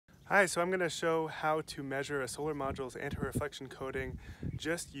Hi, so I'm going to show how to measure a solar module's anti-reflection coating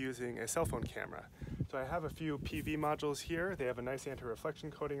just using a cell phone camera. So I have a few PV modules here. They have a nice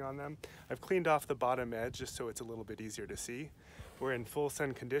anti-reflection coating on them. I've cleaned off the bottom edge just so it's a little bit easier to see. We're in full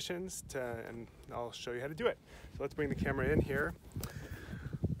sun conditions and I'll show you how to do it. So let's bring the camera in here.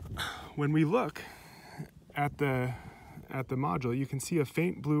 When we look at the module, you can see a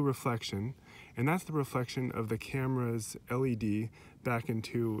faint blue reflection, and that's the reflection of the camera's LED back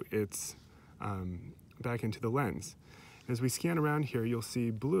into the lens. As we scan around here, you'll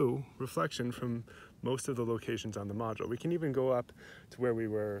see blue reflection from most of the locations on the module. We can even go up to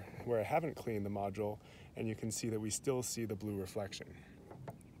where I haven't cleaned the module, and you can see that we still see the blue reflection.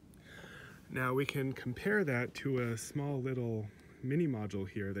 Now we can compare that to a small little mini module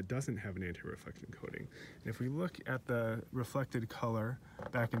here that doesn't have an anti-reflection coating. And if we look at the reflected color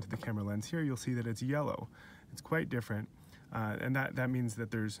back into the camera lens here, you'll see that it's yellow. It's quite different, and that means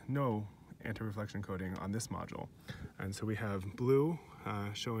that there's no anti-reflection coating on this module. And so we have blue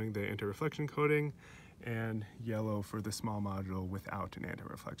showing the anti-reflection coating and yellow for the small module without an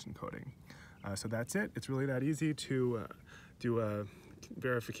anti-reflection coating. So that's it. It's really that easy to do a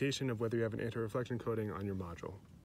verification of whether you have an anti-reflection coating on your module.